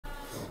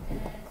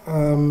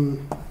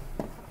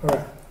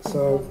Alright,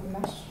 so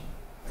mesh.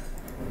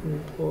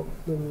 import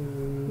the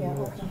Yeah,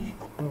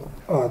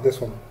 open.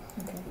 This one.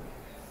 Okay.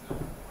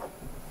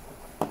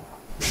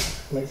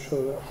 Make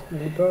sure that's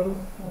all done.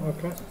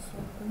 Okay.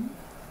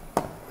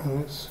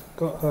 And it's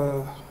got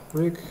a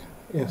rig.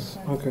 Yes.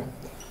 Okay.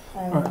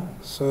 Alright.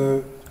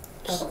 So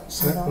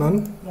select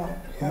none. Yeah.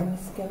 Yeah.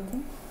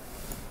 Skeleton.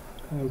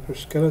 And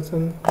push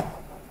skeleton.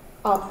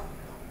 Oh,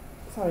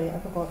 sorry, I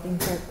forgot to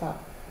import that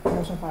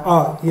motion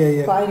file.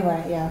 Yeah. But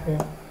anyway, yeah.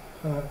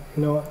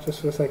 You know what? Just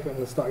for a second, I'm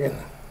gonna start again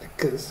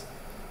because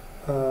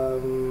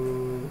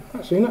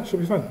actually, that should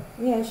be fine.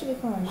 Yeah, it should be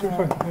fine. Should be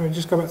fine. Anyway,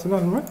 just go back to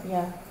none, right?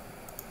 Yeah.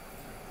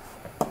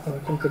 And I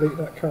can delete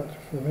that character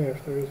from here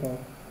if there is one.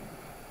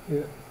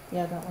 Yeah.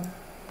 Yeah, that one.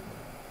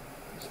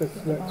 It says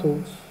select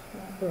all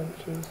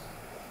branches.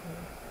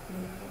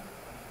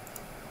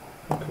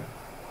 Okay.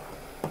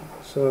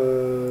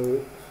 So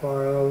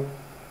file.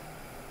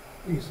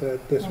 You said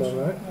this one,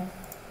 right? Yeah.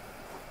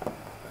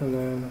 And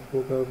then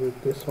we'll go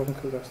with this one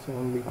because that's the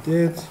one we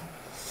did. Just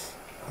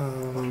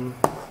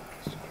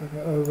drag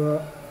it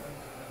over.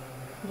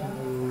 Yeah.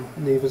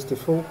 Leave as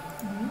default.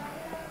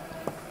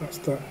 That's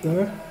that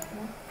there.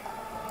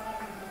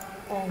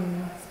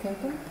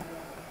 Skeleton.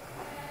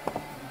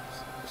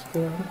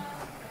 Skeleton.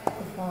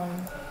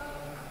 Define.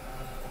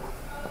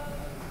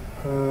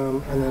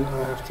 And then I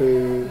have to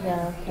do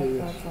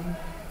this.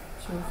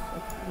 Choose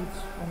each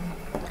one.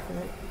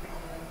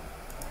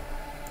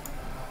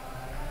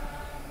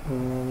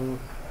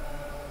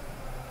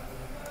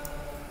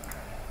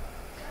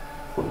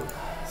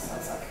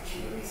 Sounds like a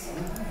cheery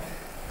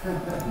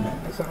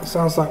song.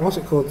 Sounds like, what's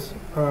it called?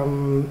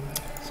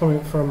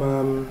 Something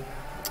from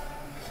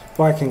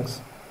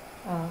Vikings.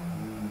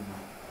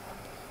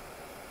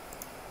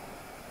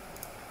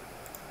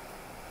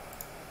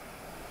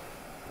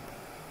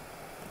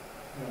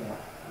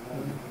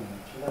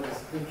 That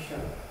was a good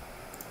show.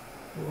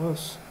 It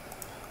was.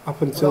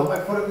 Up until... Well, I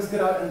thought it was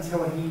good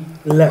until he...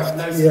 left.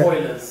 No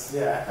spoilers,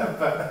 yeah.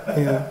 But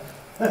Yeah.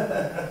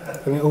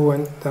 And it all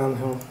went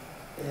downhill.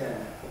 yeah.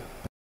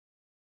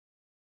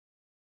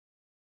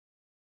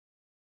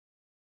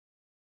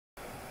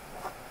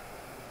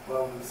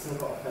 Well, we've still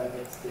got a fair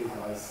bit to do,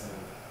 guys, so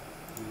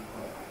do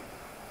quick.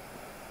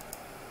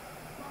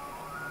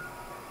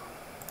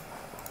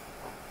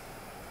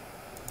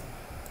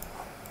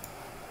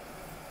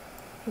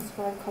 His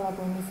right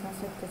collarbone is not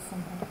selected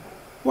somehow.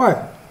 Why?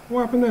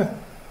 What happened there?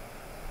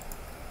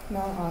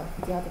 No,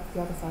 the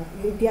other side.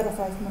 The other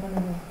side,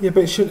 no. Yeah,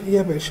 but it should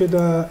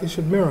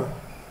mirror.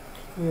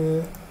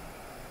 Yeah.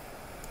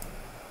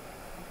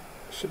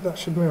 That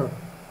should mirror.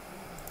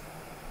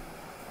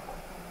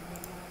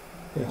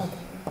 Yes.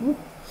 Okay.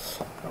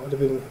 That would have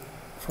been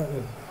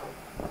frightening.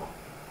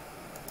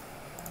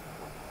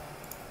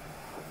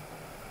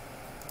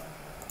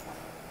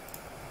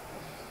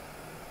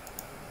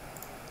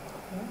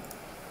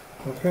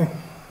 Okay.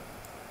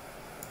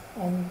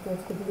 And go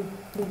to the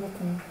blue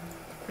button to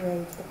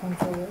create the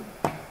controller.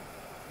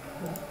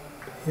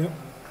 Yep.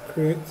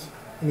 Create.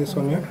 In this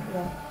one, yeah?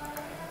 Yeah.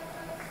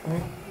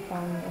 Okay.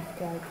 Find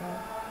FPI tag.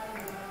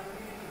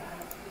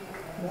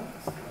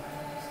 Yes.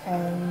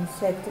 And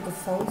set the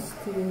source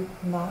to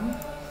none.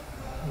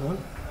 None.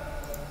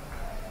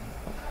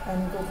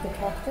 And go to the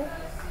character.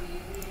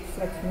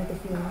 Select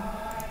Metahuman.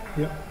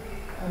 Yep.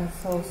 And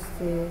source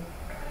to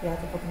the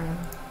bottom one.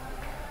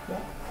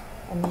 Yeah.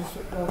 And you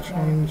should work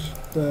Change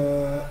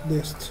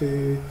this to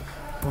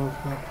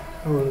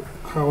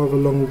however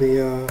long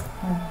the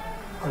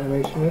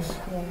animation is.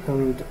 Yeah.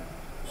 And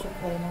Should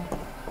play now.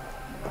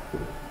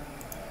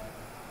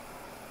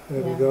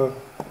 there we go.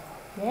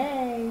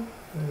 Yay!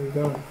 There we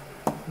go.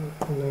 And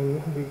then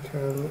we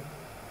can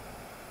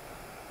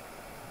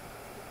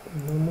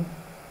normal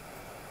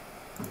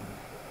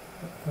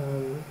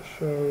and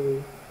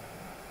show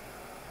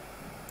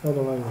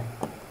other line.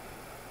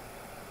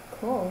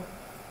 Cool.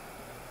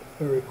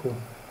 Very cool.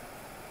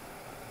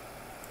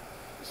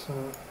 So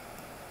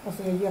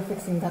Also, you're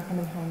fixing that kind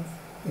of hands.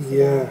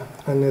 yeah,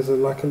 and there's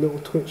like a little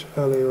twitch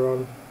earlier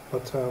on,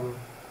 but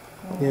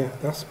yeah,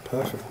 that's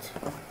perfect.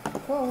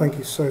 Cool. Thank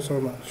you so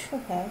much.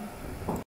 Okay.